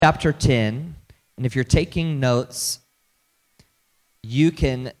chapter 10, and if you're taking notes, you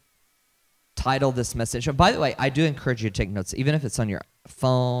can title this message. And by the way, I do encourage you to take notes, even if it's on your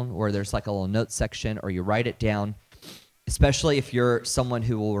phone or there's like a little note section or you write it down, especially if you're someone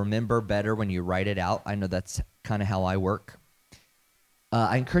who will remember better when you write it out. I know that's kind of how I work.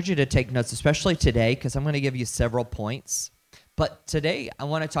 I encourage you to take notes, especially today, because I'm going to give you several points. But today, I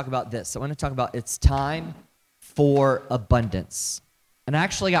want to talk about this. I want to talk about it's time for abundance. And I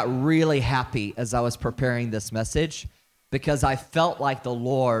actually got really happy as I was preparing this message because I felt like the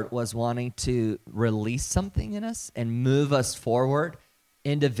Lord was wanting to release something in us and move us forward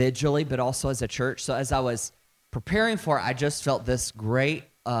individually, but also as a church. So as I was preparing for it, I just felt this great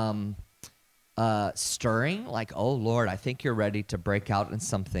stirring, like, oh, Lord, I think you're ready to break out in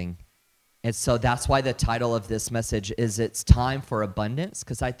something. And so that's why the title of this message is It's Time for Abundance,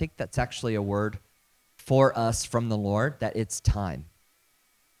 because I think that's actually a word for us from the Lord, that it's time.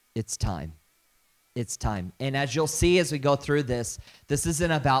 It's time. It's time. And as you'll see as we go through this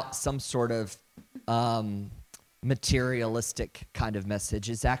isn't about some sort of materialistic kind of message.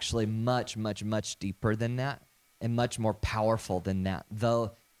 It's actually much, much, much deeper than that and much more powerful than that,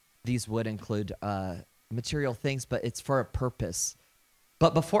 though these would include material things, but it's for a purpose.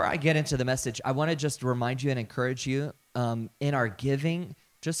 But before I get into the message, I want to just remind you and encourage you in our giving,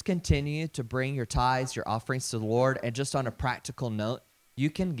 just continue to bring your tithes, your offerings to the Lord. And just on a practical note, you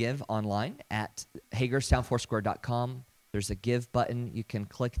can give online at hagerstownfoursquare.com. There's a give button. You can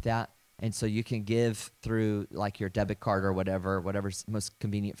click that. And so you can give through like your debit card or whatever's most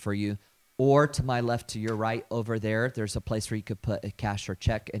convenient for you. Or to my left, to your right over there, there's a place where you could put a cash or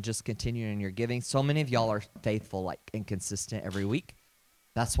check and just continue in your giving. So many of y'all are faithful and consistent every week.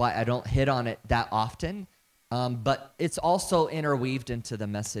 That's why I don't hit on it that often. But it's also interweaved into the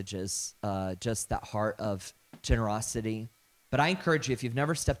messages, just that heart of generosity. But I encourage you, if you've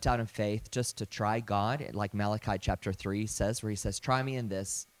never stepped out in faith, just to try God, like Malachi chapter 3 says, where he says, try me in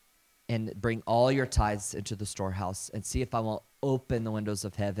this and bring all your tithes into the storehouse and see if I won't open the windows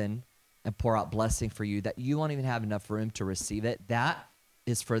of heaven and pour out blessing for you that you won't even have enough room to receive it. That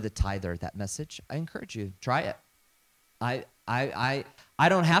is for the tither, that message. I encourage you, try it. I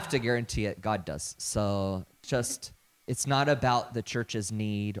don't have to guarantee it. God does. So just, it's not about the church's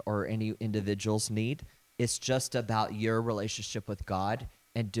need or any individual's need. It's just about your relationship with God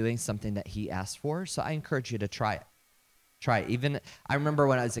and doing something that he asked for. So I encourage you to try it. Try it. Even, I remember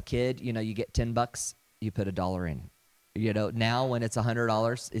when I was a kid, you get $10, you put $1 in. Now when it's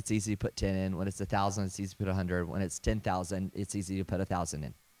 $100, it's easy to put 10 in. When it's 1,000, it's easy to put 100. When it's 10,000, it's easy to put 1,000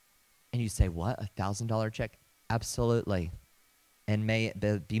 in. And you say, what, $1,000 check? Absolutely. And may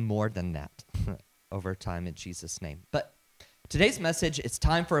it be more than that over time in Jesus' name. But today's message, it's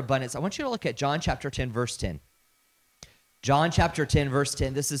time for abundance. I want you to look at John chapter 10, verse 10. John chapter 10, verse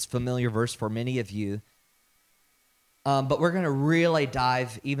 10. This is a familiar verse for many of you. But we're going to really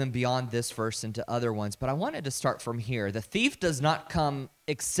dive even beyond this verse into other ones. But I wanted to start from here. The thief does not come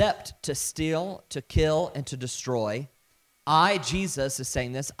except to steal, to kill, and to destroy. I, Jesus, is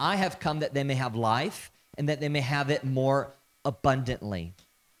saying this. I have come that they may have life and that they may have it more abundantly.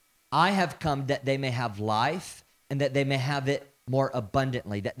 I have come that they may have life and that they may have it more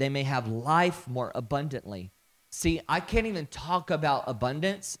abundantly, that they may have life more abundantly. See, I can't even talk about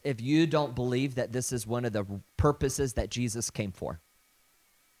abundance if you don't believe that this is one of the purposes that Jesus came for.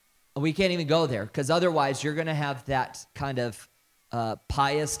 We can't even go there because otherwise you're going to have that kind of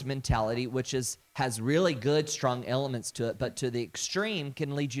pious mentality, which has really good, strong elements to it, but to the extreme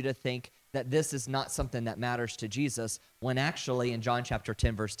can lead you to think that this is not something that matters to Jesus, when actually in John chapter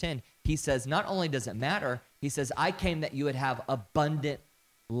 10, verse 10, he says, not only does it matter, he says, I came that you would have abundant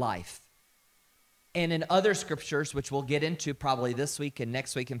life. And in other scriptures, which we'll get into probably this week and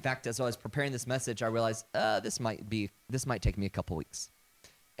next week, in fact, as I was preparing this message, I realized this might take me a couple weeks,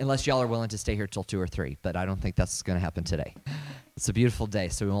 unless y'all are willing to stay here till 2 or 3, but I don't think that's going to happen today. It's a beautiful day,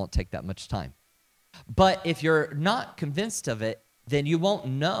 so we won't take that much time. But if you're not convinced of it, then you won't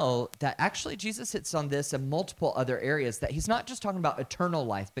know that actually Jesus hits on this in multiple other areas, that he's not just talking about eternal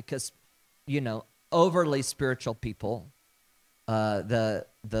life, because, overly spiritual people, the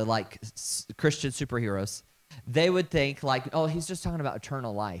like Christian superheroes, they would think like, oh, he's just talking about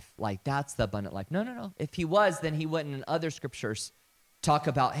eternal life. Like that's the abundant life. No. If he was, then he wouldn't in other scriptures talk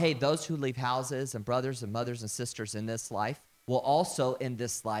about, hey, those who leave houses and brothers and mothers and sisters in this life will also in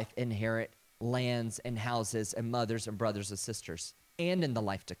this life inherit lands and houses and mothers and brothers and sisters, and in the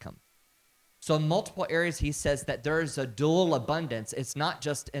life to come. So in multiple areas, he says that there is a dual abundance. It's not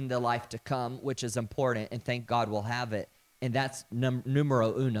just in the life to come, which is important, and thank God we'll have it. And that's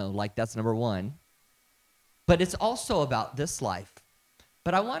numero uno, like that's number one. But it's also about this life.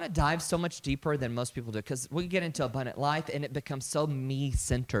 But I want to dive so much deeper than most people do, because we get into abundant life and it becomes so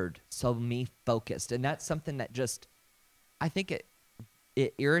me-centered, so me-focused. And that's something that just, I think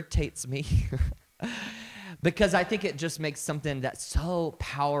it irritates me because I think it just makes something that's so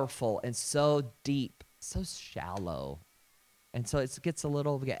powerful and so deep, so shallow. And so it gets a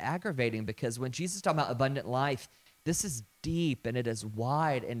little aggravating, because when Jesus is talking about abundant life, this is deep and it is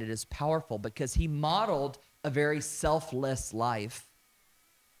wide and it is powerful, because he modeled a very selfless life.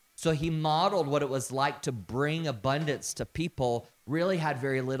 So he modeled what it was like to bring abundance to people, really had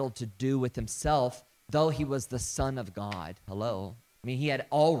very little to do with himself, though he was the Son of God. Hello. I mean, he had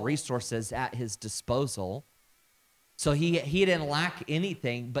all resources at his disposal. So he didn't lack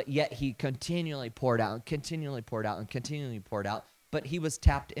anything, but yet he continually poured out and continually poured out and continually poured out, but he was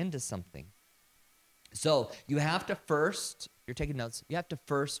tapped into something. So you have to first, you're taking notes, you have to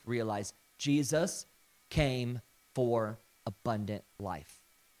first realize Jesus came for abundant life.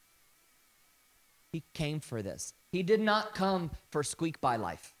 He came for this. He did not come for squeak by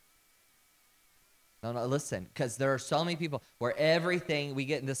life. No, listen, because there are so many people where everything, we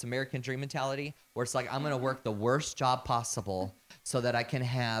get in this American dream mentality where it's like, I'm going to work the worst job possible so that I can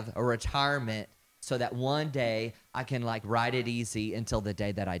have a retirement, so that one day I can like ride it easy until the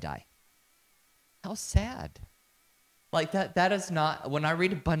day that I die. How sad. Like that is not, when I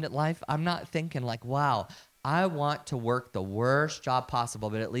read abundant life, I'm not thinking like, wow, I want to work the worst job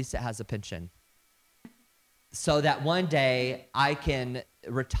possible, but at least it has a pension, so that one day I can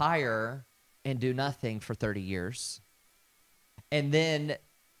retire and do nothing for 30 years and then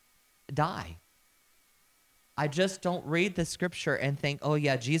die. I just don't read the scripture and think, oh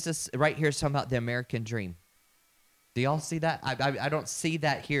yeah, Jesus right here is talking about the American dream. Do y'all see that? I don't see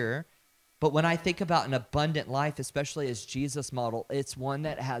that here. But when I think about an abundant life, especially as Jesus model, it's one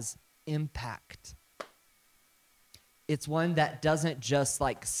that has impact. It's one that doesn't just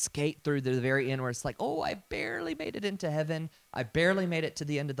like skate through the very end where it's like, oh, I barely made it into heaven. I barely made it to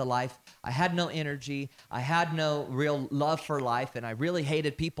the end of the life. I had no energy. I had no real love for life, and I really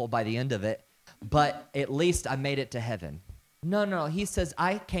hated people by the end of it. But at least I made it to heaven. No. He says,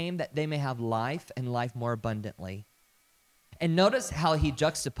 I came that they may have life and life more abundantly. And notice how he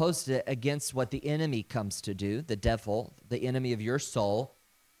juxtaposed it against what the enemy comes to do, the devil, the enemy of your soul.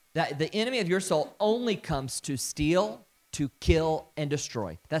 That the enemy of your soul only comes to steal, to kill, and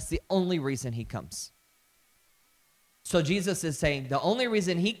destroy. That's the only reason he comes. So Jesus is saying the only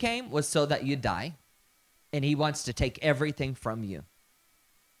reason he came was so that you die, and he wants to take everything from you.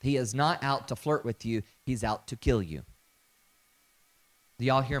 He is not out to flirt with you. He's out to kill you. Do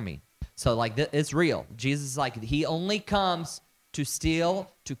y'all hear me? So like it's real. Jesus is like, he only comes to steal,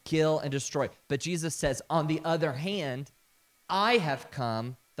 to kill, and destroy. But Jesus says, on the other hand, I have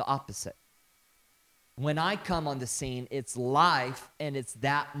come the opposite. When I come on the scene, it's life, and it's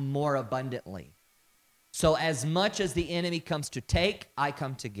that more abundantly. So as much as the enemy comes to take, I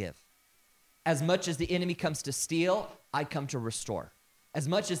come to give. As much as the enemy comes to steal, I come to restore. As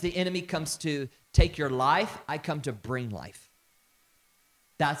much as the enemy comes to take your life, I come to bring life.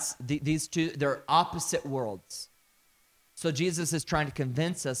 That's these two, they're opposite worlds. So Jesus is trying to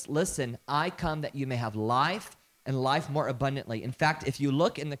convince us, listen, I come that you may have life and life more abundantly. In fact, if you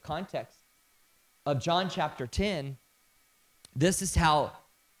look in the context of John chapter 10, this is how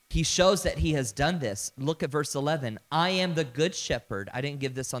he shows that he has done this. Look at verse 11. I am the good shepherd. I didn't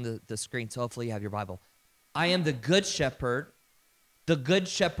give this on the screen, so hopefully you have your Bible. I am the good shepherd. The good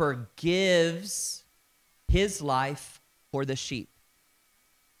shepherd gives his life for the sheep.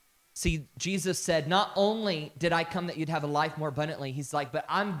 See, Jesus said, not only did I come that you'd have a life more abundantly, he's like, but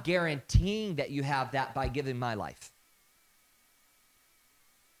I'm guaranteeing that you have that by giving my life.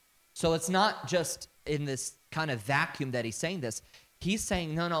 So it's not just in this kind of vacuum that he's saying this. He's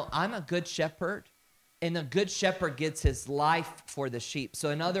saying, no, I'm a good shepherd, and the good shepherd gives his life for the sheep. So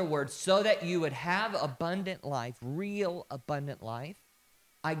in other words, so that you would have abundant life, real abundant life,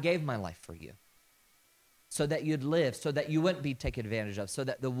 I gave my life for you. So that you'd live, so that you wouldn't be taken advantage of, so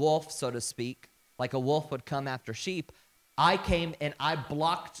that the wolf, so to speak, like a wolf would come after sheep, I came and I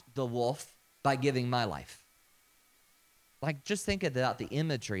blocked the wolf by giving my life. Like, just think about the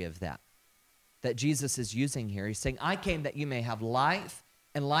imagery of that Jesus is using here. He's saying, I came that you may have life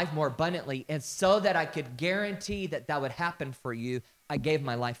and life more abundantly, and so that I could guarantee that that would happen for you, I gave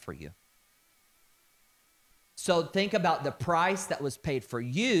my life for you. So think about the price that was paid for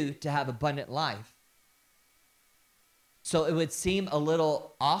you to have abundant life. So it would seem a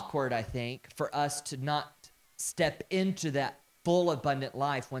little awkward, I think, for us to not step into that full abundant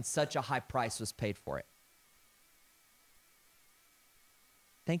life when such a high price was paid for it.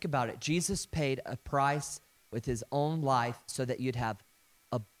 Think about it. Jesus paid a price with his own life so that you'd have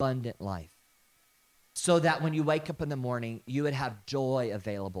abundant life. So that when you wake up in the morning, you would have joy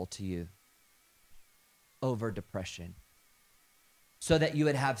available to you over depression. So that you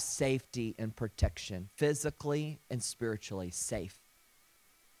would have safety and protection, physically and spiritually safe.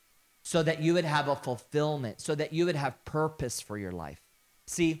 So that you would have a fulfillment, so that you would have purpose for your life.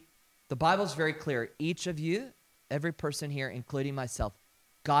 See, the Bible's very clear. Each of you, every person here, including myself,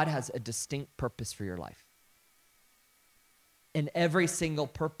 God has a distinct purpose for your life. And every single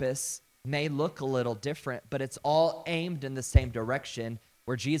purpose may look a little different, but it's all aimed in the same direction,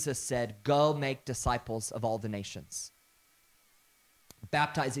 where Jesus said, go make disciples of all the nations,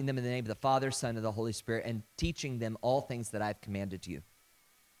 baptizing them in the name of the Father, Son, and the Holy Spirit, and teaching them all things that I've commanded you.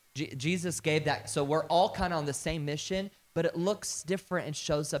 Jesus gave that. So we're all kind of on the same mission, but it looks different and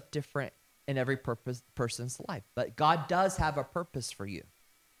shows up different in every person's life. But God does have a purpose for you.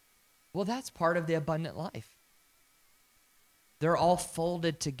 Well, that's part of the abundant life. They're all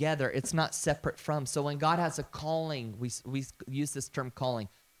folded together. It's not separate from. So when God has a calling, we use this term calling.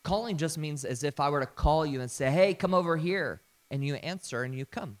 Calling just means as if I were to call you and say, hey, come over here. And you answer and you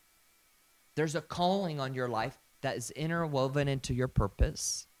come. There's a calling on your life that is interwoven into your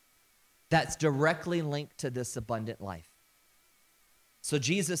purpose, that's directly linked to this abundant life. So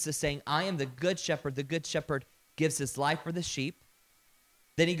Jesus is saying, I am the good shepherd. The good shepherd gives his life for the sheep.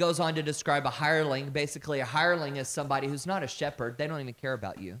 Then he goes on to describe a hireling. Basically, a hireling is somebody who's not a shepherd. They don't even care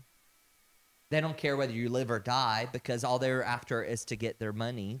about you. They don't care whether you live or die, because all they're after is to get their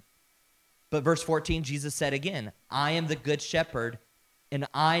money. But verse 14, Jesus said again, I am the good shepherd, and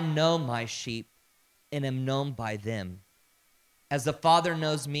I know my sheep, and am known by them. As the Father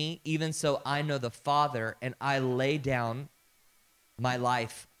knows me, even so I know the Father, and I lay down my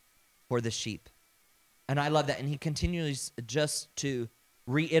life for the sheep. And I love that. And he continues just to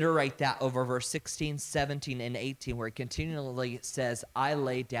reiterate that over verse 16, 17, and 18, where he continually says, I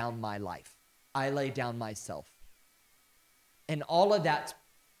lay down my life. I lay down myself. And all of that's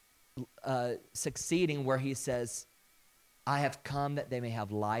succeeding where he says, I have come that they may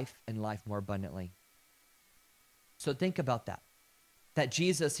have life and life more abundantly. So think about that. That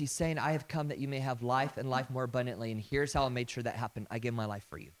Jesus, he's saying, I have come that you may have life and life more abundantly. And here's how I made sure that happened. I gave my life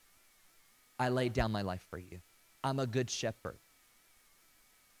for you. I laid down my life for you. I'm a good shepherd.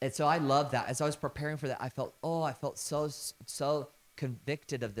 And so I love that. As I was preparing for that, I felt so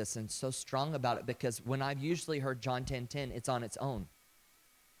convicted of this and so strong about it, because when I've usually heard John 10:10, it's on its own.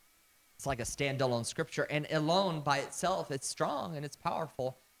 It's like a standalone scripture, and alone by itself, it's strong and it's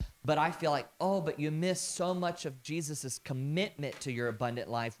powerful. But I feel like, but you miss so much of Jesus's commitment to your abundant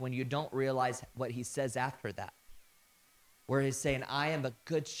life when you don't realize what he says after that, where he's saying, I am a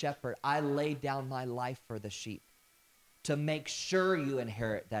good shepherd. I lay down my life for the sheep to make sure you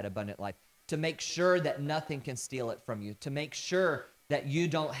inherit that abundant life, to make sure that nothing can steal it from you, to make sure that you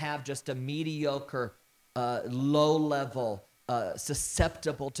don't have just a mediocre, low-level,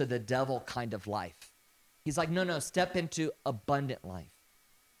 susceptible to the devil kind of life. He's like, no, step into abundant life.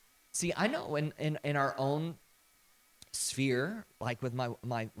 See, I know in our own sphere, like with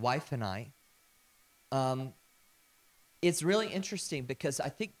my wife and I, it's really interesting because I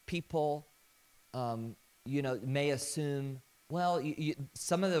think people, may assume, well,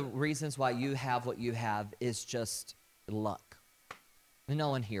 some of the reasons why you have what you have is just luck. No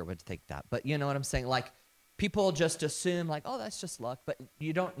one here would think that, but you know what I'm saying? Like, people just assume, like, oh, that's just luck, but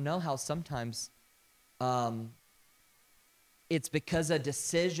you don't know how sometimes it's because of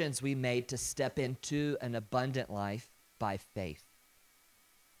decisions we made to step into an abundant life by faith.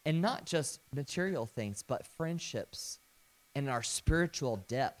 And not just material things, but friendships and our spiritual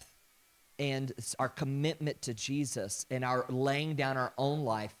depth and our commitment to Jesus and our laying down our own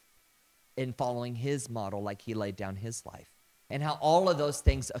life in following his model like he laid down his life. And how all of those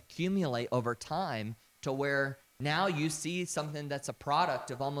things accumulate over time to where now you see something that's a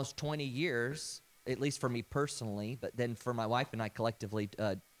product of almost 20 years, at least for me personally, but then for my wife and I collectively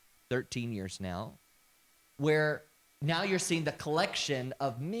 13 years now, where now you're seeing the collection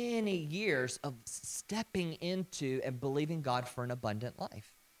of many years of stepping into and believing God for an abundant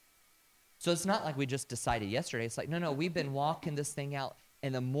life. So it's not like we just decided yesterday. It's like, no, we've been walking this thing out.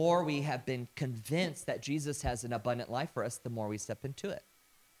 And the more we have been convinced that Jesus has an abundant life for us, the more we step into it.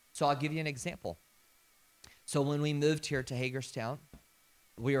 So I'll give you an example. So when we moved here to Hagerstown,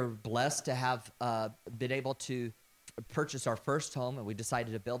 we were blessed to have been able to purchase our first home, and we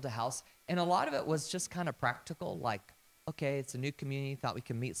decided to build a house. And a lot of it was just kind of practical, like, okay, it's a new community, thought we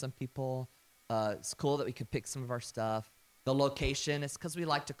could meet some people. It's cool that we could pick some of our stuff. The location, it's because we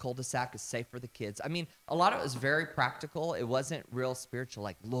liked a cul-de-sac, it's safe for the kids. I mean, a lot of it was very practical. It wasn't real spiritual,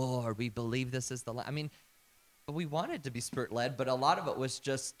 like, Lord, we believe this is the land. I mean, we wanted to be spirit-led, but a lot of it was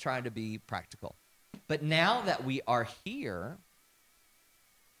just trying to be practical. But now that we are here,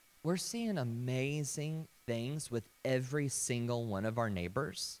 we're seeing amazing things with every single one of our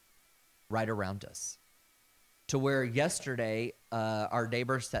neighbors right around us. To where yesterday, our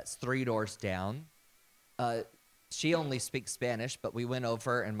neighbor that's 3 doors down, she only speaks Spanish, but we went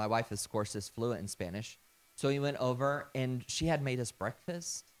over, and my wife, of course, is fluent in Spanish. So we went over, and she had made us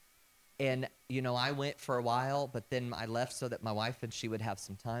breakfast. And, you know, I went for a while, but then I left so that my wife and she would have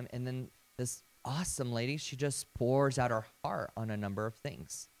some time. And then this awesome lady, she just pours out her heart on a number of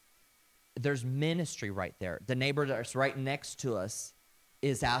things. There's ministry right there. The neighbor that's right next to us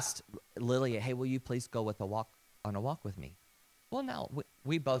is asked Lilia, hey, will you please go on a walk with me? Well, no,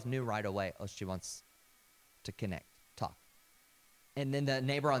 we both knew right away, oh, she wants to connect, talk. And then the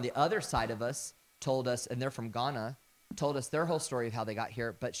neighbor on the other side of us told us, and they're from Ghana, told us their whole story of how they got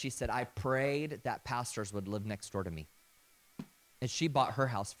here. But she said, I prayed that pastors would live next door to me. And she bought her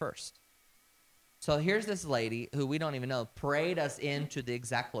house first. So here's this lady who we don't even know, prayed us into the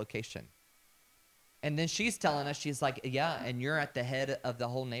exact location. And then she's telling us, she's like, yeah, and you're at the head of the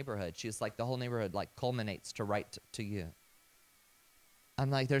whole neighborhood. She's like, the whole neighborhood like culminates to right to you. I'm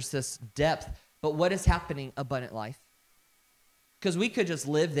like, there's this depth. But what is happening, Abundant Life? Because we could just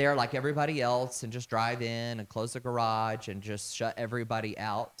live there like everybody else and just drive in and close the garage and just shut everybody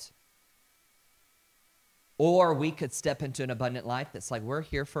out. Or we could step into an abundant life that's like, we're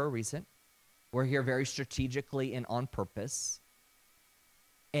here for a reason. We're here very strategically and on purpose.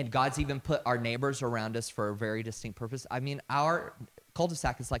 And God's even put our neighbors around us for a very distinct purpose. I mean, our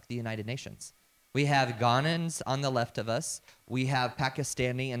cul-de-sac is like the United Nations. We have Ghanaians on the left of us. We have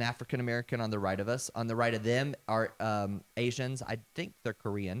Pakistani and African-American on the right of us. On the right of them are Asians. I think they're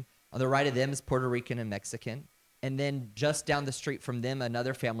Korean. On the right of them is Puerto Rican and Mexican. And then just down the street from them,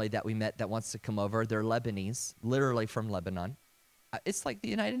 another family that we met that wants to come over. They're Lebanese, literally from Lebanon. It's like the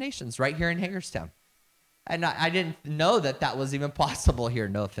United Nations right here in Hagerstown. And I didn't know that that was even possible here.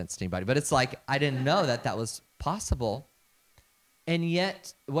 No offense to anybody, but it's like I didn't know that that was possible. And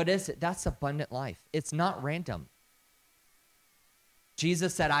yet, what is it? That's abundant life. It's not random.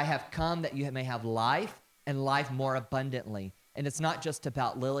 Jesus said, I have come that you may have life and life more abundantly. And it's not just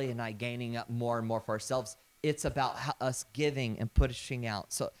about Lily and I gaining up more and more for ourselves. It's about us giving and pushing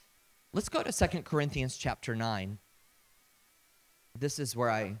out. So let's go to 2 Corinthians chapter 9. This is where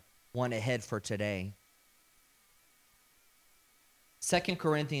I want to head for today. 2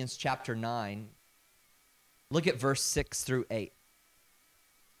 Corinthians chapter 9. Look at verse 6 through 8.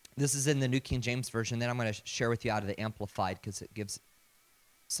 This is in the New King James Version. Then I'm going to share with you out of the Amplified because it gives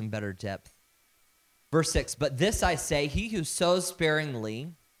some better depth. Verse 6, but this I say, he who sows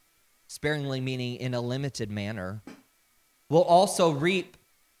sparingly meaning in a limited manner, will also reap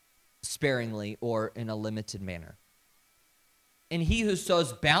sparingly or in a limited manner. And he who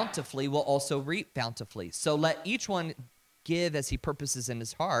sows bountifully will also reap bountifully. So let each one give as he purposes in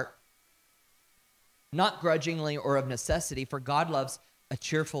his heart, not grudgingly or of necessity, for God loves a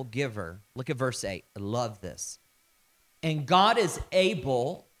cheerful giver. Look at verse 8. I love this. And God is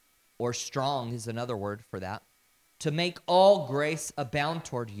able, or strong is another word for that, to make all grace abound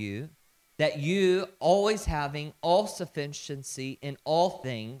toward you, that you, always having all sufficiency in all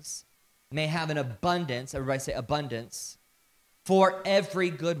things, may have an abundance, everybody say abundance, for every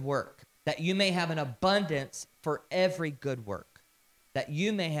good work. That you may have an abundance for every good work. That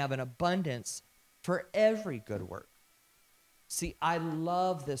you may have an abundance for every good work. See, I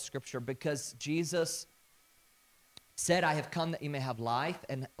love this scripture because Jesus said, I have come that you may have life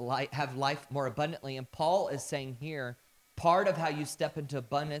and have life more abundantly. And Paul is saying here, part of how you step into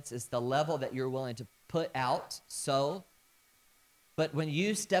abundance is the level that you're willing to put out, sow. But when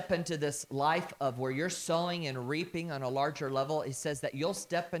you step into this life of where you're sowing and reaping on a larger level, he says that you'll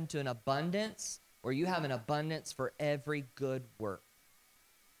step into an abundance where you have an abundance for every good work.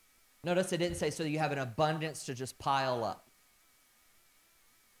 Notice it didn't say so that you have an abundance to just pile up,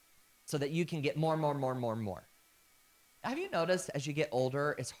 so that you can get more. Have you noticed as you get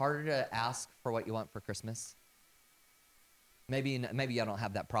older, it's harder to ask for what you want for Christmas? Maybe y'all don't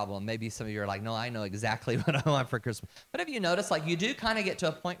have that problem. Maybe some of you are like, no, I know exactly what I want for Christmas. But have you noticed, like, you do kind of get to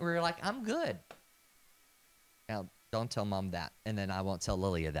a point where you're like, I'm good. Now, don't tell mom that, and then I won't tell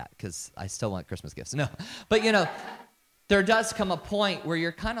Lilia that because I still want Christmas gifts. No, but there does come a point where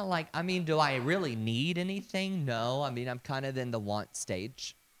you're kind of like, I mean, do I really need anything? No, I mean, I'm kind of in the want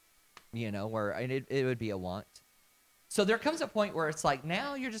stage, where it would be a want. So there comes a point where it's like,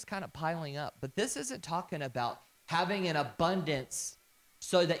 now you're just kind of piling up. But this isn't talking about having an abundance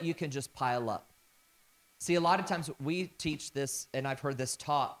so that you can just pile up. See, a lot of times we teach this, and I've heard this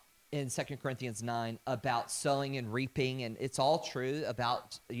taught, in 2 Corinthians 9 about sowing and reaping, and it's all true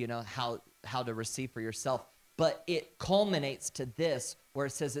about, how to receive for yourself. But it culminates to this, where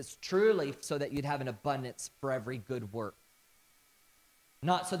it says it's truly so that you'd have an abundance for every good work.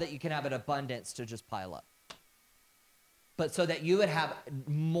 Not so that you can have an abundance to just pile up, but so that you would have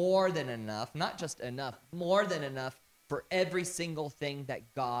more than enough, not just enough, more than enough for every single thing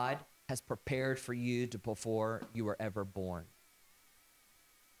that God has prepared for you before you were ever born.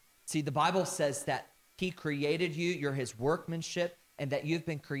 See, the Bible says that he created you, you're his workmanship, and that you've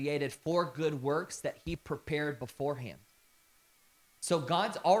been created for good works that he prepared beforehand. So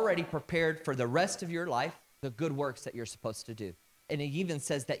God's already prepared for the rest of your life the good works that you're supposed to do. And he even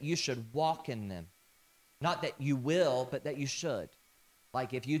says that you should walk in them. Not that you will, but that you should.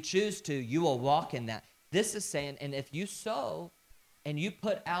 Like if you choose to, you will walk in that. This is saying, and if you sow and you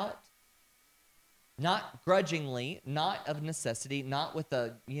put out, not grudgingly, not of necessity, not with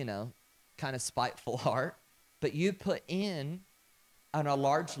a, kind of spiteful heart, but you put in on a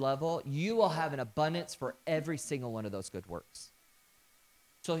large level, you will have an abundance for every single one of those good works.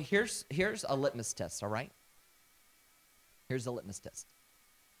 So here's a litmus test, all right? Here's a litmus test.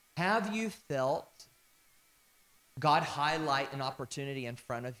 Have you felt God highlight an opportunity in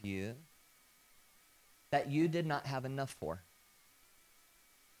front of you that you did not have enough for?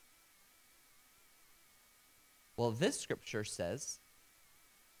 Well, this scripture says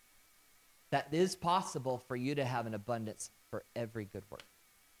that it is possible for you to have an abundance for every good work.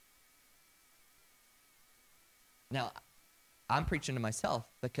 Now, I'm preaching to myself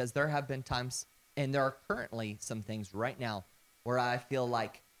because there have been times, and there are currently some things right now where I feel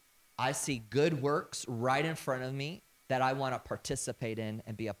like I see good works right in front of me that I want to participate in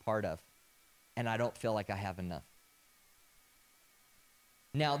and be a part of, and I don't feel like I have enough.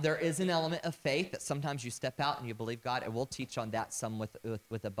 Now, there is an element of faith that sometimes you step out and you believe God, and we'll teach on that some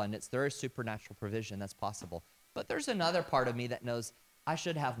with abundance. There is supernatural provision that's possible. But there's another part of me that knows I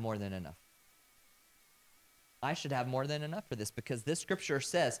should have more than enough. I should have more than enough for this, because this scripture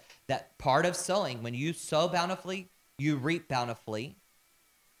says that part of sowing, when you sow bountifully, you reap bountifully.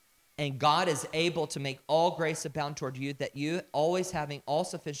 And God is able to make all grace abound toward you, that you, always having all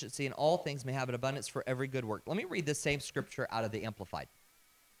sufficiency in all things, may have an abundance for every good work. Let me read this same scripture out of the Amplified.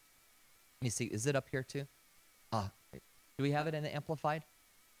 Let me see. Is it up here too? Do we have it in the Amplified?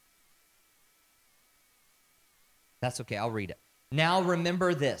 That's okay. I'll read it. Now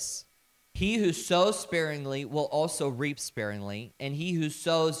remember this. He who sows sparingly will also reap sparingly, and he who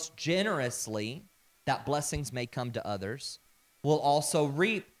sows generously, that blessings may come to others, will also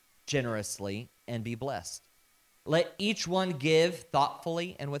reap generously and be blessed. Let each one give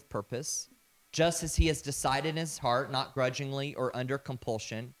thoughtfully and with purpose, just as he has decided in his heart, not grudgingly or under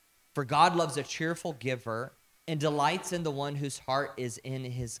compulsion. For God loves a cheerful giver and delights in the one whose heart is in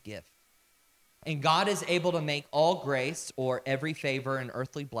his gift. And God is able to make all grace, or every favor and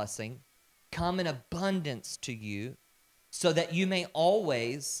earthly blessing, come in abundance to you, so that you may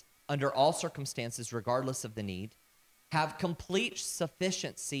always, under all circumstances, regardless of the need, have complete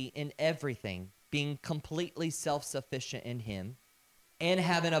sufficiency in everything, being completely self-sufficient in him, and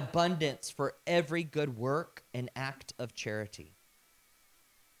have an abundance for every good work and act of charity.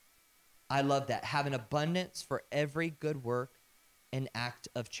 I love that. Have an abundance for every good work and act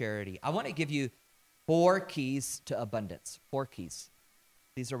of charity. I want to give you 4 keys to abundance. 4 keys.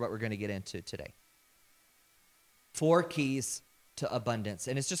 These are what we're going to get into today. 4 keys to abundance.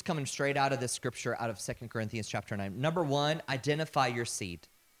 And it's just coming straight out of this scripture out of 2 Corinthians chapter 9. Number 1, identify your seed.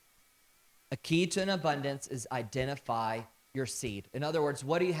 A key to an abundance is identify your seed. In other words,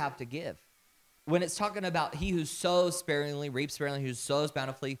 what do you have to give? When it's talking about he who sows sparingly, reaps sparingly, who sows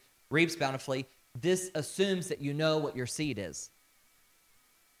bountifully, reaps bountifully, this assumes that you know what your seed is.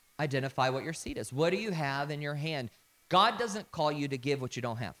 Identify what your seed is. What do you have in your hand? God doesn't call you to give what you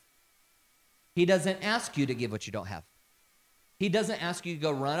don't have. He doesn't ask you to give what you don't have. He doesn't ask you to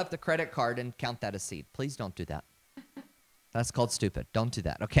go run up the credit card and count that as seed. Please don't do that. That's called stupid. Don't do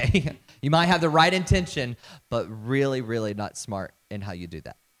that, okay? You might have the right intention, but really, really not smart in how you do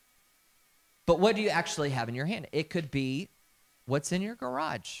that. But what do you actually have in your hand? It could be what's in your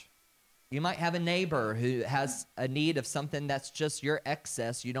garage. You might have a neighbor who has a need of something that's just your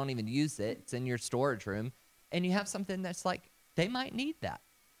excess. You don't even use it. It's in your storage room. And you have something that's like, they might need that.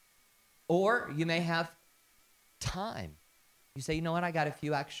 Or you may have time. You say, you know what? I got a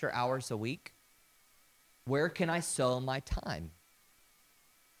few extra hours a week. Where can I sow my time?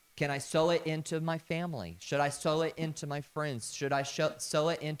 Can I sow it into my family? Should I sow it into my friends? Should I sow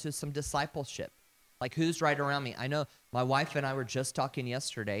it into some discipleship? Like, who's right around me? I know my wife and I were just talking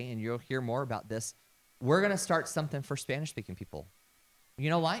yesterday, and you'll hear more about this. We're going to start something for Spanish-speaking people. You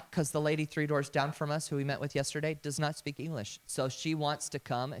know why? Because the lady 3 doors down from us who we met with yesterday does not speak English. So she wants to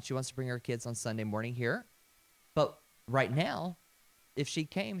come and she wants to bring her kids on Sunday morning here. But right now, if she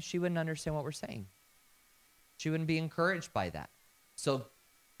came, she wouldn't understand what we're saying. She wouldn't be encouraged by that. So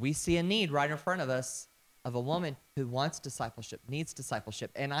we see a need right in front of us of a woman who wants discipleship, needs discipleship.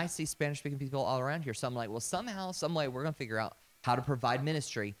 And I see Spanish-speaking people all around here. So I'm like, well, somehow, some way, we're going to figure out how to provide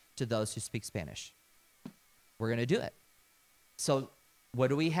ministry to those who speak Spanish. We're going to do it. So what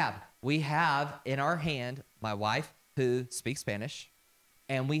do we have? We have in our hand my wife who speaks Spanish,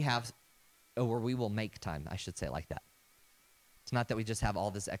 and we have, or we will make time, I should say it like that. It's not that we just have all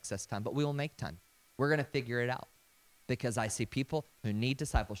this excess time, but we will make time. We're going to figure it out because I see people who need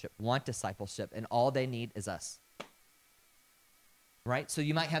discipleship, want discipleship, and all they need is us. Right? So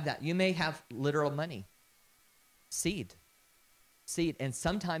you might have that. You may have literal money, seed. And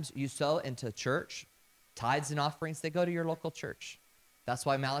sometimes you sow into church, tithes and offerings, they go to your local church. That's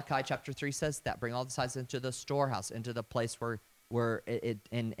why Malachi chapter 3 says that. Bring all the tithes into the storehouse, into the place where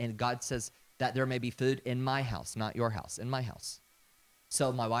and God says that there may be food in my house, not your house, in my house.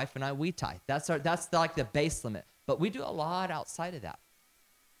 So my wife and I, we tithe. That's like the base limit. But we do a lot outside of that,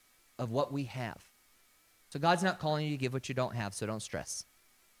 of what we have. So God's not calling you to give what you don't have, so don't stress.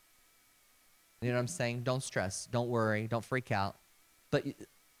 You know what I'm saying? Don't stress. Don't worry. Don't freak out. But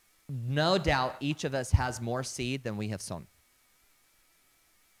no doubt each of us has more seed than we have sown.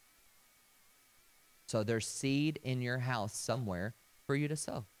 So there's seed in your house somewhere for you to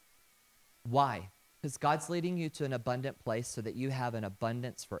sow. Why? Because God's leading you to an abundant place so that you have an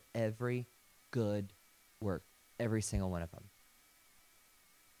abundance for every good work. Every single one of them.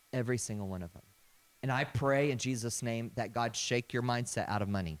 Every single one of them. And I pray in Jesus' name that God shake your mindset out of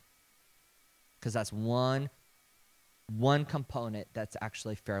money. Because that's one component that's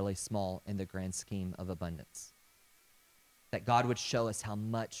actually fairly small in the grand scheme of abundance. That God would show us how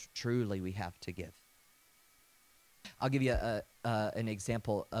much truly we have to give. I'll give you an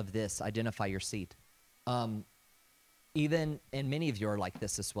example of this. Identify your seed. Even, and many of you are like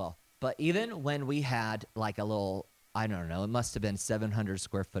this as well, but even when we had like a little, I don't know, it must have been 700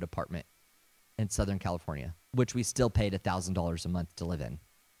 square foot apartment in Southern California, which we still paid $1,000 a month to live in,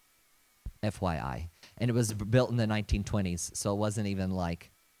 FYI. And it was built in the 1920s, so it wasn't even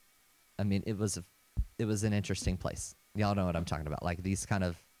like, I mean, it was an interesting place. Y'all know what I'm talking about, like these kind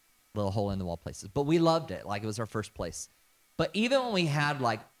of little hole-in-the-wall places. But we loved it, like it was our first place. But even when we had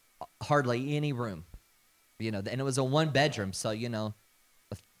like hardly any room, you know, and it was a one-bedroom, so, you know,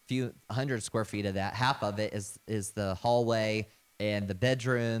 a few 100 square feet of that, half of it is the hallway and the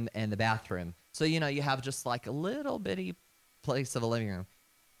bedroom and the bathroom. So, you know, you have just like a little bitty place of a living room.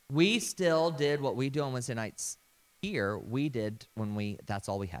 We still did what we do on Wednesday nights here. We did that's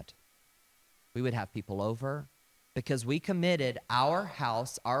all we had. We would have people over because we committed our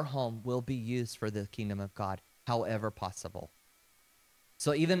house, our home will be used for the kingdom of God, however possible.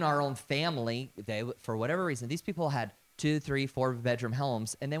 So even our own family, for whatever reason, these people had 2, 3, 4 bedroom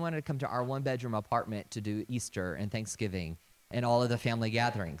homes, and they wanted to come to our 1-bedroom apartment to do Easter and Thanksgiving and all of the family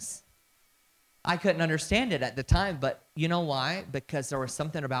gatherings. I couldn't understand it at the time, but you know why? Because there was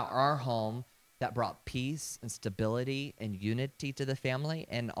something about our home that brought peace and stability and unity to the family,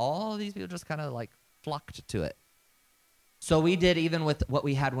 and all of these people just kind of like flocked to it. So we did even with what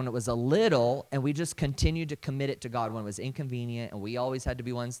we had when it was a little, and we just continued to commit it to God when it was inconvenient, and we always had to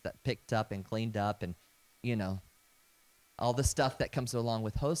be ones that picked up and cleaned up and, you know, all the stuff that comes along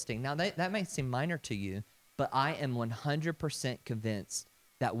with hosting. Now, that may seem minor to you, but I am 100% convinced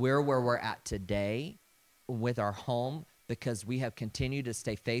that we're where we're at today with our home because we have continued to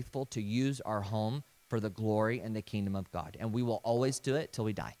stay faithful to use our home for the glory and the kingdom of God, and we will always do it till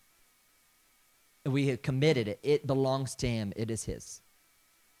we die. We have committed it. It belongs to him. It is his.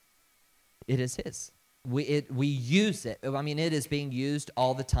 It is his. We use it. I mean, it is being used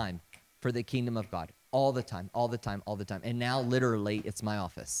all the time for the kingdom of God. All the time, all the time, all the time. And now, literally, it's my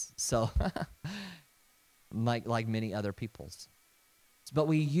office. So, like many other people's. But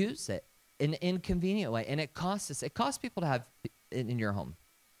we use it in an inconvenient way. And it costs us. It costs people to have in your home.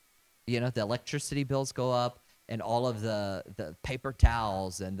 You know, the electricity bills go up. And all of the paper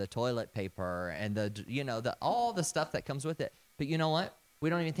towels and the toilet paper and all the stuff that comes with it. But you know what? We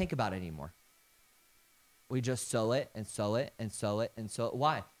don't even think about it anymore. We just sow it and sow it and sow it and sow it.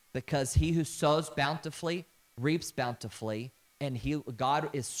 Why? Because he who sows bountifully reaps bountifully, and God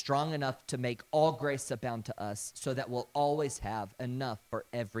is strong enough to make all grace abound to us so that we'll always have enough for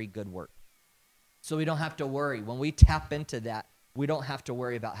every good work. So we don't have to worry. When we tap into that, we don't have to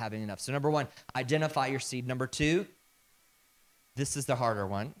worry about having enough. So number 1, identify your seed. Number 2, this is the harder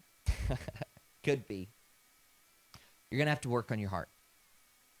one. Could be. You're going to have to work on your heart.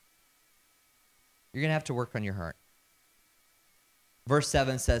 You're going to have to work on your heart. Verse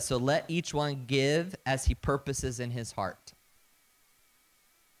 7 says, so let each one give as he purposes in his heart.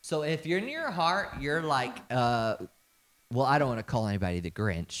 So if you're in your heart, you're like, well, I don't want to call anybody the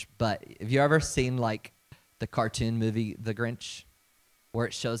Grinch, but have you ever seen like the cartoon movie The Grinch, where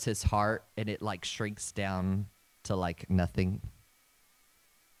it shows his heart and it like shrinks down to like nothing?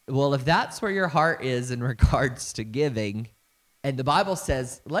 Well, if that's where your heart is in regards to giving, and the Bible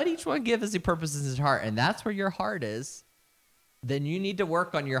says, let each one give as he purposes his heart, and that's where your heart is, then you need to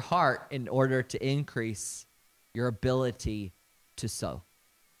work on your heart in order to increase your ability to sow.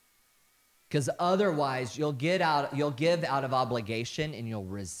 Because otherwise, you'll give out of obligation and you'll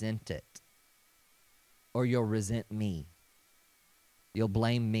resent it. Or you'll resent me. You'll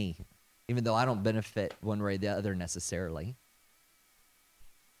blame me, even though I don't benefit one way or the other necessarily.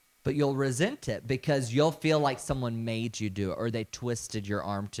 But you'll resent it because you'll feel like someone made you do it, or they twisted your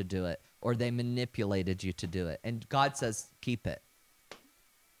arm to do it, or they manipulated you to do it. And God says, keep it.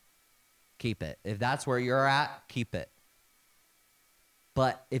 Keep it. If that's where you're at, keep it.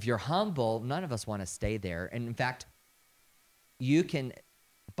 But if you're humble, none of us want to stay there. And in fact, you can,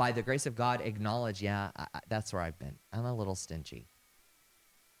 by the grace of God, acknowledge, that's where I've been. I'm a little stingy.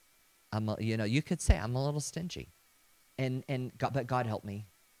 You could say I'm a little stingy. But God help me.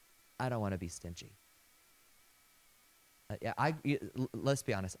 I don't want to be stingy. Let's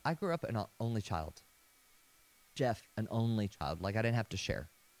be honest. I grew up an only child. Jeff, an only child. Like I didn't have to share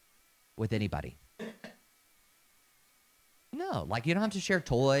with anybody. No, like you don't have to share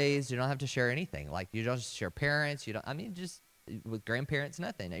toys. You don't have to share anything. Like you don't share parents. Just with grandparents,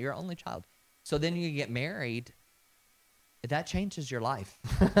 nothing. You're an only child. So then you get married. That changes your life.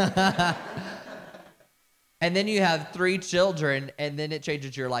 And then you have 3 children, and then it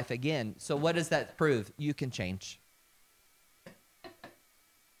changes your life again. So what does that prove? You can change.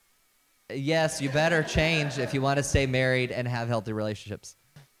 Yes, you better change if you want to stay married and have healthy relationships.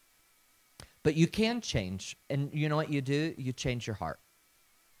 But you can change. And you know what you do? You change your heart.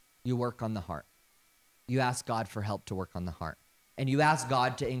 You work on the heart. You ask God for help to work on the heart. And you ask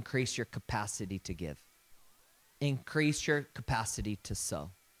God to increase your capacity to give. Increase your capacity to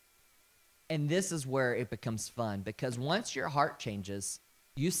sow. And this is where it becomes fun, because once your heart changes,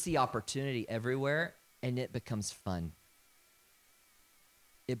 you see opportunity everywhere, and it becomes fun.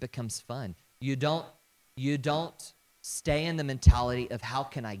 It becomes fun. You don't stay in the mentality of how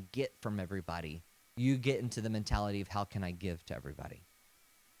can I get from everybody. You get into the mentality of how can I give to everybody.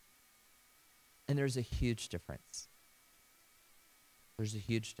 And there's a huge difference. There's a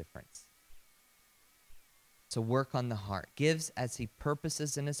huge difference. So work on the heart. Gives as he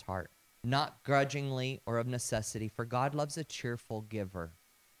purposes in his heart, not grudgingly or of necessity, for God loves a cheerful giver.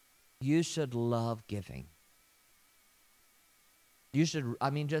 You should love giving. You should,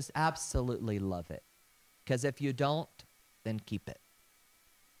 just absolutely love it. Because if you don't, then keep it.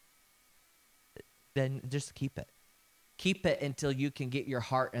 Then just keep it. Keep it until you can get your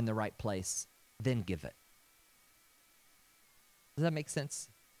heart in the right place. Then give it. Does that make sense?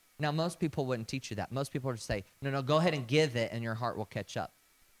 Now, most people wouldn't teach you that. Most people would say, no, go ahead and give it and your heart will catch up.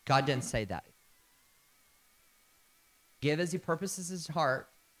 God didn't say that. Give as he purposes his heart,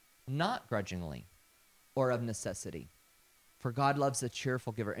 not grudgingly or of necessity. For God loves a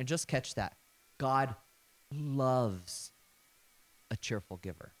cheerful giver. And just catch that. God loves a cheerful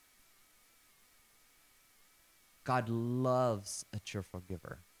giver. God loves a cheerful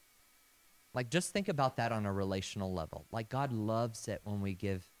giver. Like, just think about that on a relational level. Like, God loves it when we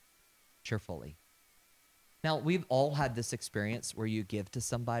give cheerfully. Now, we've all had this experience where you give to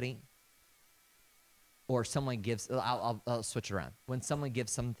somebody, or someone gives, I'll switch it around. When someone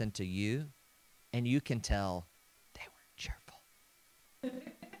gives something to you, and you can tell they weren't cheerful.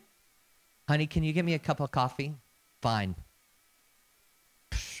 Honey, can you get me a cup of coffee? Fine.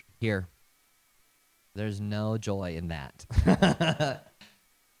 Here. There's no joy in that.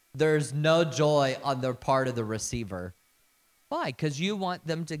 There's no joy on the part of the receiver. Why? Because you want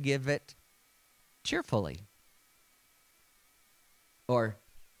them to give it cheerfully. Or,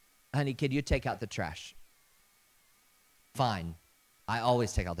 honey, can you take out the trash? Fine. I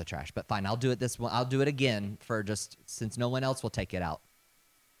always take out the trash, but fine. I'll do it this one. I'll do it again since no one else will take it out.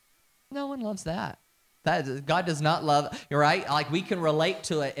 No one loves that. God does not love, you're right? Like, we can relate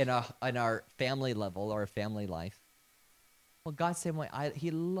to it in our family level or a family life. Well, God's the same way.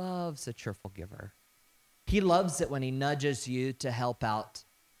 He loves a cheerful giver. He loves it when he nudges you to help out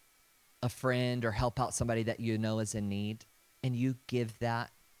a friend or help out somebody that you know is in need, and you give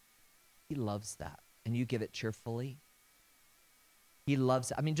that. He loves that, and you give it cheerfully. He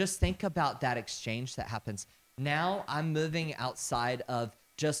loves it. Just think about that exchange that happens. Now I'm moving outside of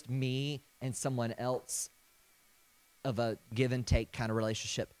just me and someone else of a give and take kind of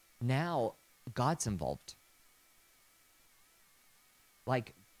relationship. Now God's involved.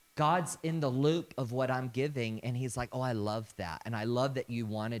 Like God's in the loop of what I'm giving, and he's like, oh, I love that. And I love that you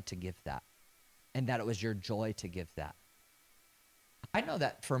wanted to give that and that it was your joy to give that. I know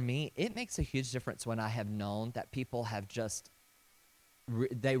that for me, it makes a huge difference when I have known that people have just,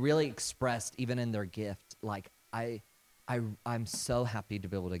 they really expressed even in their gift, like, I'm so happy to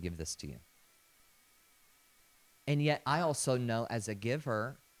be able to give this to you. And yet I also know as a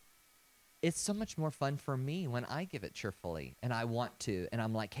giver, it's so much more fun for me when I give it cheerfully and I want to. And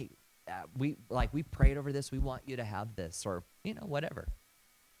I'm like, hey, we prayed over this. We want you to have this, or, whatever.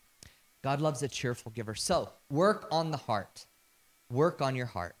 God loves a cheerful giver. So work on the heart. Work on your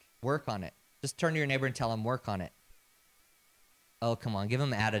heart. Work on it. Just turn to your neighbor and tell him, work on it. Oh, come on. Give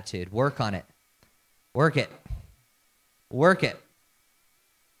him attitude. Work on it. Work it. Work it.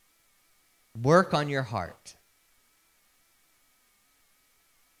 Work on your heart.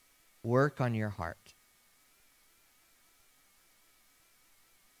 Work on your heart.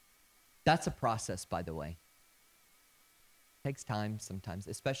 That's a process, by the way. Takes time sometimes,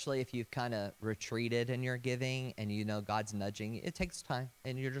 especially if you've kind of retreated in your giving and God's nudging. It takes time,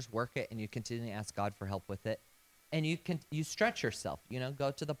 and you just work it and you continue to ask God for help with it. And you stretch yourself,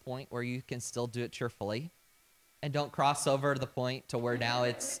 go to the point where you can still do it cheerfully, and don't cross over to the point to where now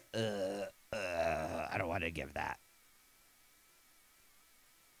it's, I don't want to give that.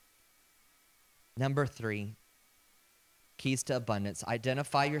 Number 3, keys to abundance.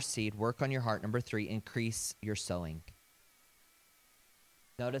 Identify your seed, work on your heart. Number 3, increase your sowing.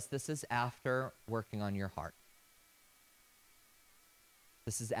 Notice this is after working on your heart.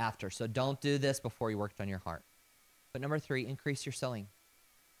 This is after. So don't do this before you worked on your heart. But number 3, increase your sowing.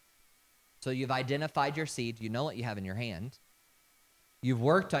 So you've identified your seed. You know what you have in your hand. You've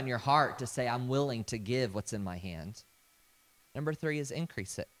worked on your heart to say, I'm willing to give what's in my hand. Number 3 is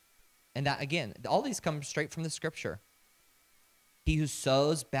increase it. And that, again, all these come straight from the scripture. He who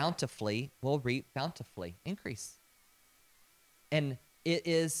sows bountifully will reap bountifully. Increase. And it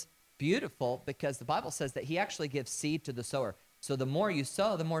is beautiful because the Bible says that he actually gives seed to the sower. So the more you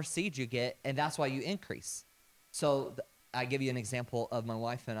sow, the more seed you get, and that's why you increase. So I give you an example of my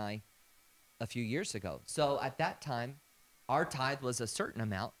wife and I a few years ago. So at that time, our tithe was a certain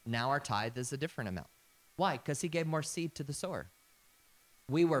amount. Now our tithe is a different amount. Why? Because he gave more seed to the sower.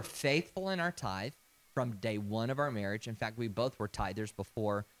 We were faithful in our tithe from day one of our marriage. In fact, we both were tithers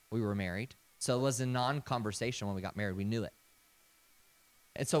before we were married. So it was a non-conversation when we got married. We knew it.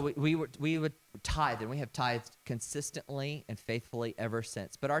 And so we would tithe, and we have tithed consistently and faithfully ever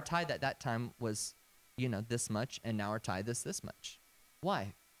since. But our tithe at that time was, this much, and now our tithe is this much.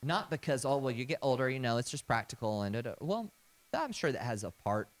 Why? Not because, you get older, it's just practical. Well, I'm sure that has a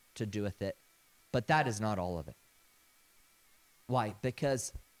part to do with it, but that is not all of it. Why?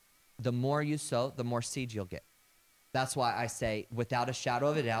 Because the more you sow, the more seed you'll get. That's why I say, without a shadow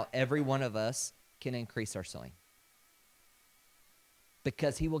of a doubt, every one of us can increase our sowing.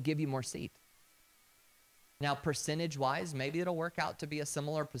 Because he will give you more seed. Now, percentage-wise, maybe it'll work out to be a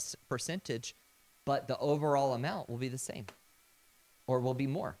similar percentage, but the overall amount will be the same or will be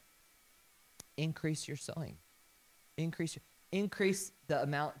more. Increase your sowing. Increase the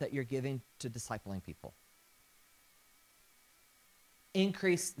amount that you're giving to discipling people.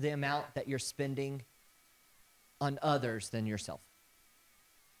 Increase the amount that you're spending on others than yourself.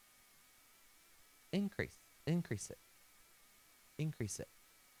 Increase it. Increase it.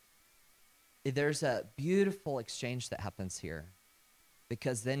 There's a beautiful exchange that happens here,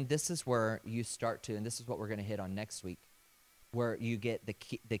 because then this is where you start to, and this is what we're going to hit on next week, where you get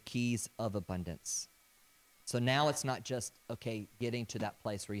the keys of abundance. So now it's not just, okay, getting to that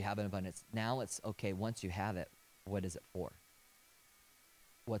place where you have an abundance. Now it's, okay, once you have it, what is it for?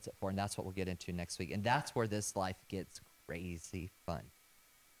 What's it for? And that's what we'll get into next week. And that's where this life gets crazy fun.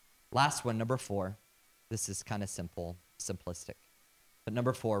 Last one, number 4. This is kind of simplistic. But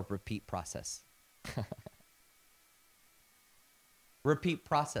number 4, repeat process. Repeat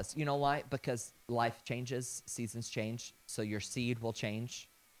process. You know why? Because life changes, seasons change, so your seed will change.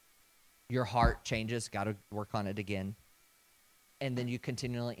 Your heart changes, got to work on it again. And then you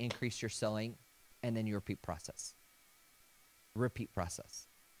continually increase your sowing, and then you repeat process. Repeat process.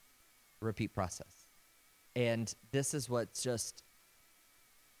 Repeat process. And this is what's just,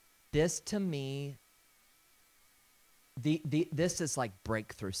 this to me, this is like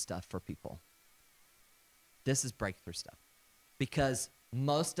breakthrough stuff for people. This is breakthrough stuff. Because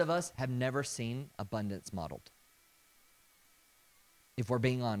most of us have never seen abundance modeled. If we're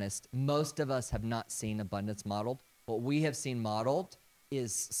being honest, most of us have not seen abundance modeled. What we have seen modeled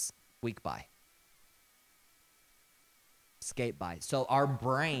is squeak by, skate by. So our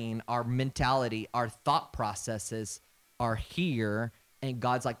brain, our mentality, our thought processes are here, and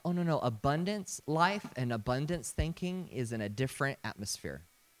God's like, oh, no, abundance life and abundance thinking is in a different atmosphere.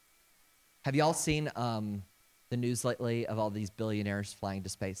 Have y'all seen the news lately of all these billionaires flying to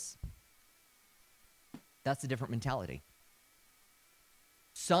space? That's a different mentality.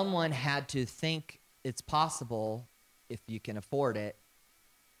 Someone had to think it's possible, if you can afford it,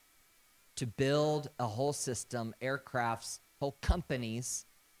 to build a whole system, aircrafts, whole companies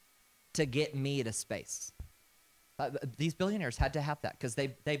to get me to space. These billionaires had to have that because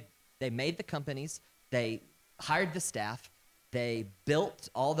they made the companies, they hired the staff, they built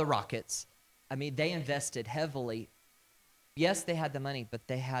all the rockets. I mean, they invested heavily. Yes, they had the money, but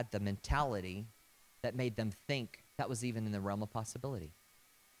they had the mentality that made them think that was even in the realm of possibility.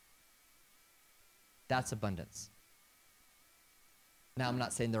 That's abundance. Now, I'm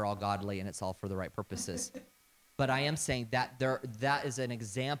not saying they're all godly and it's all for the right purposes, but I am saying that that is an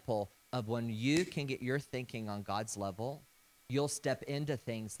example of when you can get your thinking on God's level, you'll step into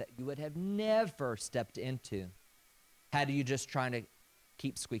things that you would have never stepped into had you just trying to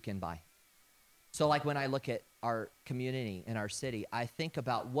keep squeaking by. So like when I look at our community in our city, I think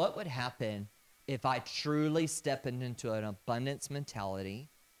about what would happen if I truly step into an abundance mentality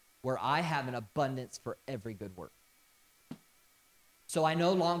where I have an abundance for every good work. So I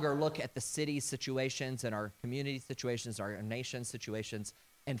no longer look at the city situations and our community situations, our nation situations,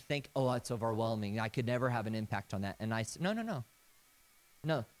 and think, oh, it's overwhelming. I could never have an impact on that. And I say,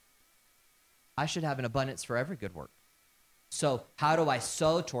 no. I should have an abundance for every good work. So how do I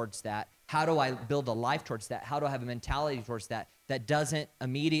sow towards that? How do I build a life towards that? How do I have a mentality towards that that doesn't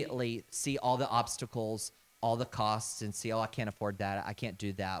immediately see all the obstacles, all the costs, and see, oh, I can't afford that. I can't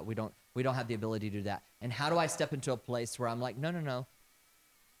do that. We don't have the ability to do that. And how do I step into a place where I'm like, no.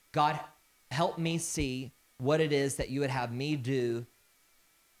 God, help me see what it is that you would have me do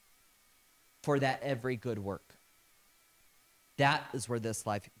for that every good work. That is where this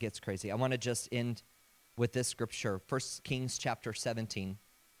life gets crazy. I want to just end with this scripture, 1 Kings chapter 17.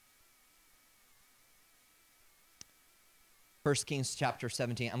 1 Kings chapter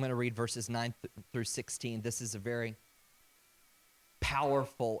 17. I'm going to read verses 9 through 16. This is a very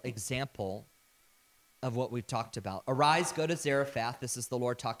powerful example of what we've talked about. Arise, go to Zarephath. This is the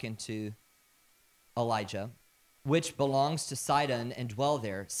Lord talking to Elijah, which belongs to Sidon, and dwell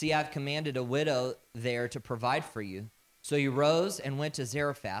there. See, I've commanded a widow there to provide for you. So he rose and went to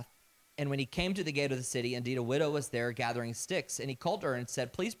Zarephath. And when he came to the gate of the city, indeed a widow was there gathering sticks. And he called her and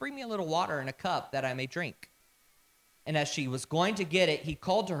said, please bring me a little water in a cup that I may drink. And as she was going to get it, he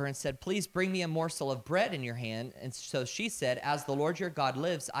called to her and said, please bring me a morsel of bread in your hand. And so she said, as the Lord your God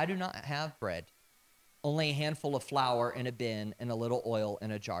lives, I do not have bread, only a handful of flour in a bin and a little oil in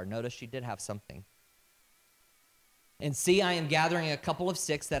a jar. Notice she did have something. And see, I am gathering a couple of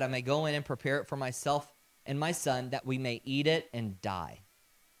sticks that I may go in and prepare it for myself and my son, that we may eat it and die.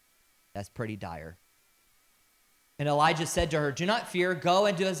 That's pretty dire. And Elijah said to her, do not fear, go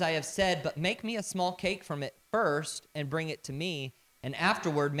and do as I have said, but make me a small cake from it first and bring it to me, and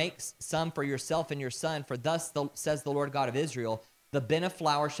afterward make some for yourself and your son, for thus says the Lord God of Israel, the bin of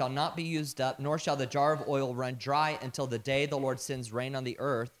flour shall not be used up, nor shall the jar of oil run dry until the day the Lord sends rain on the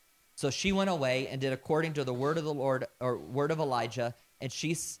earth. So she went away and did according to the word of the Lord, or word of Elijah, and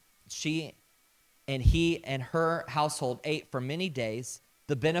she and he and her household ate for many days.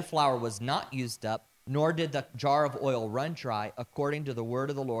 The bin of flour was not used up, nor did the jar of oil run dry, according to the word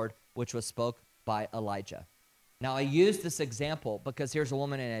of the Lord, which was spoke by Elijah. Now, I use this example because here's a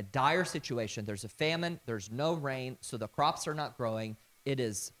woman in a dire situation. There's a famine. There's no rain, so the crops are not growing. It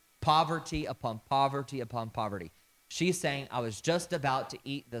is poverty upon poverty upon poverty. She's saying, I was just about to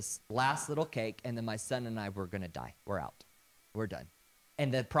eat this last little cake, and then my son and I were going to die. We're out. We're done.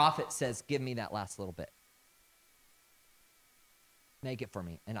 And the prophet says, give me that last little bit. Make it for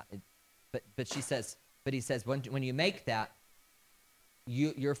me. And but she says, but he says, when you make that,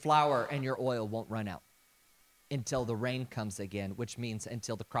 your flour and your oil won't run out until the rain comes again, which means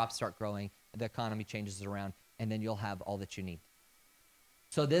until the crops start growing, the economy changes around, and then you'll have all that you need.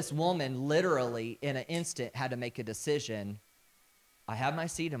 So this woman literally in an instant had to make a decision. I have my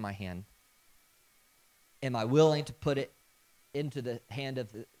seed in my hand. Am I willing to put it into the hand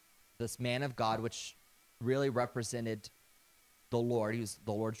of this man of God, which really represented the Lord? He was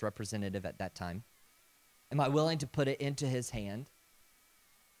the Lord's representative at that time. Am I willing to put it into his hand?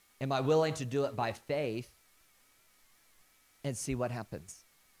 Am I willing to do it by faith and see what happens?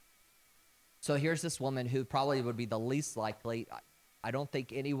 So here's this woman who probably would be the least likely. I don't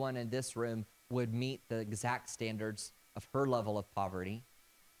think anyone in this room would meet the exact standards of her level of poverty.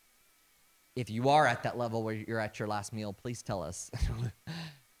 If you are at that level where you're at your last meal, please tell us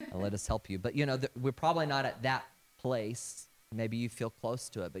and let us help you. But, we're probably not at that place. Maybe you feel close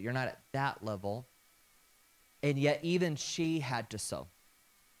to it, but you're not at that level. And yet even she had to sow.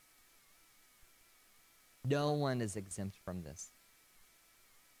 No one is exempt from this.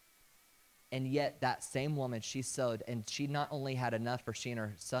 And yet that same woman, she sowed, and she not only had enough for she and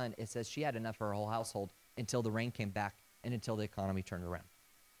her son, it says she had enough for her whole household until the rain came back and until the economy turned around.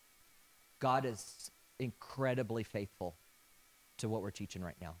 God is incredibly faithful to what we're teaching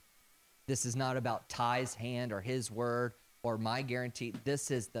right now. This is not about Ty's hand or his word or my guarantee. This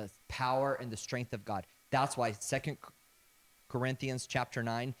is the power and the strength of God. That's why 2 Corinthians chapter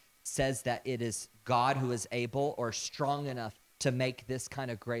 9 says that it is God who is able or strong enough to make this kind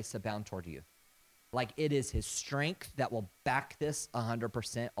of grace abound toward you. Like it is his strength that will back this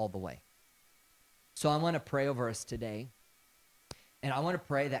 100% all the way. So I want to pray over us today. And I want to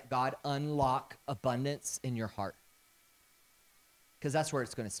pray that God unlock abundance in your heart. Because that's where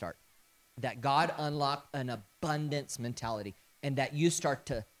it's going to start. That God unlock an abundance mentality. And that you start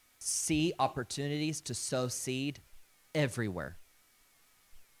to see opportunities to sow seed everywhere.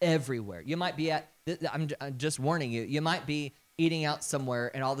 Everywhere. You might be I'm just warning you, you might be eating out somewhere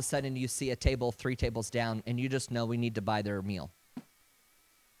and all of a sudden you see a table 3 tables down and you just know we need to buy their meal.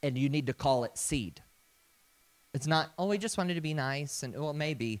 And you need to call it seed. It's not, we just wanted to be nice, and well,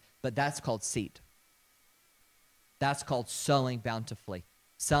 maybe, but that's called seed. That's called sowing bountifully.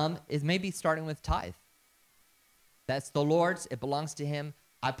 Some is maybe starting with tithe. That's the Lord's. It belongs to him.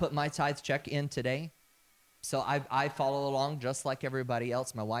 I put my tithe check in today. So I follow along just like everybody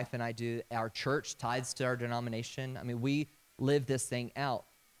else. My wife and I do. Our church tithes to our denomination. I mean, we live this thing out.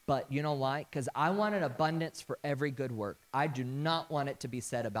 But you know why? Because I want an abundance for every good work. I do not want it to be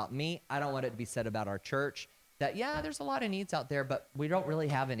said about me. I don't want it to be said about our church. That, yeah, there's a lot of needs out there, but we don't really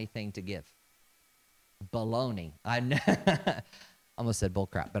have anything to give. Baloney. I almost said bull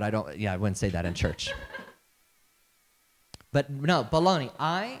crap, but I wouldn't say that in church. But no, baloney.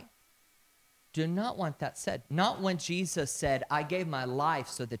 I do not want that said. Not when Jesus said, I gave my life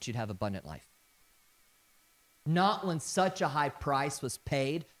so that you'd have abundant life. Not when such a high price was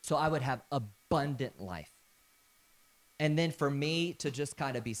paid so I would have abundant life. And then for me to just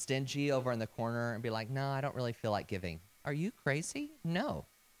kind of be stingy over in the corner and be like, no, I don't really feel like giving. Are you crazy? No.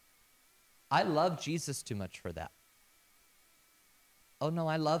 I love Jesus too much for that. Oh, no,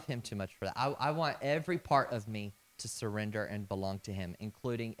 I love him too much for that. I want every part of me to surrender and belong to him,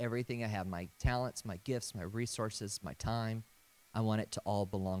 including everything I have, my talents, my gifts, my resources, my time. I want it to all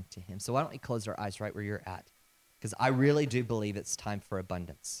belong to him. So why don't we close our eyes right where you're at? Because I really do believe it's time for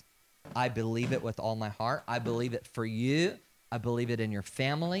abundance. I believe it with all my heart. I believe it for you. I believe it in your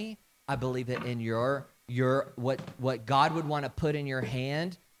family. I believe it in your what God would want to put in your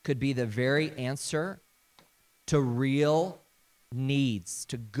hand could be the very answer to real needs,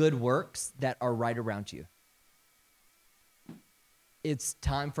 to good works that are right around you. It's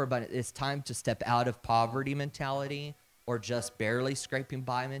time for abundance. It's time to step out of poverty mentality or just barely scraping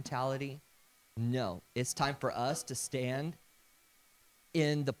by mentality. No, it's time for us to stand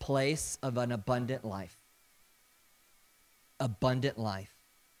in the place of an abundant life. Abundant life.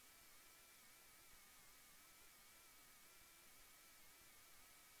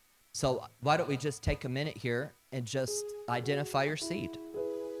 So why don't we just take a minute here and just identify your seed?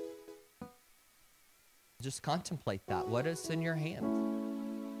 Just contemplate that. What is in your hand?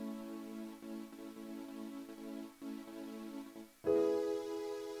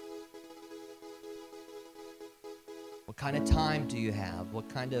 What kind of time do you have? What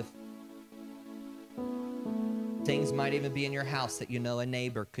kind of things might even be in your house that you know a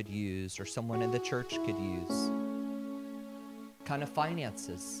neighbor could use or someone in the church could use? What kind of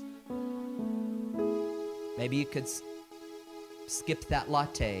finances? Maybe you could skip that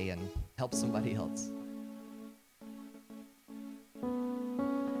latte and help somebody else.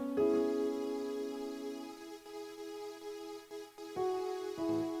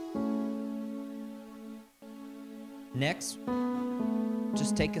 Next,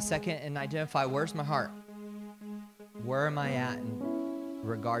 just take a second and identify, where's my heart? Where am I at in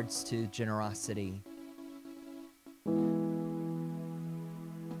regards to generosity?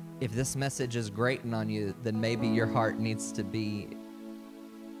 If this message is grating on you, then maybe your heart needs to be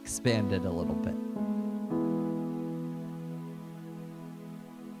expanded a little bit.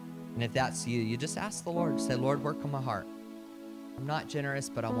 And if that's you, you just ask the Lord, say, Lord, work on my heart. I'm not generous,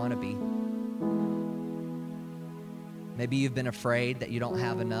 but I want to be. Maybe you've been afraid that you don't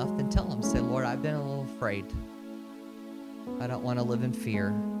have enough, then tell him, say, Lord, I've been a little afraid. I don't want to live in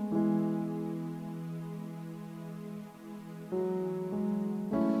fear.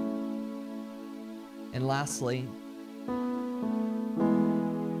 lastly,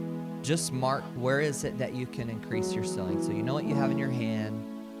 just mark where is it that you can increase your sowing. So you know what you have in your hand.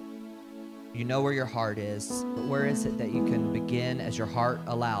 You know where your heart is. But where is it that you can begin, as your heart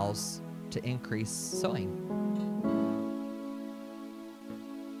allows, to increase sowing?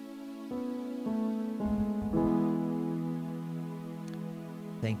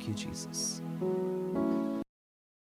 Thank you, Jesus.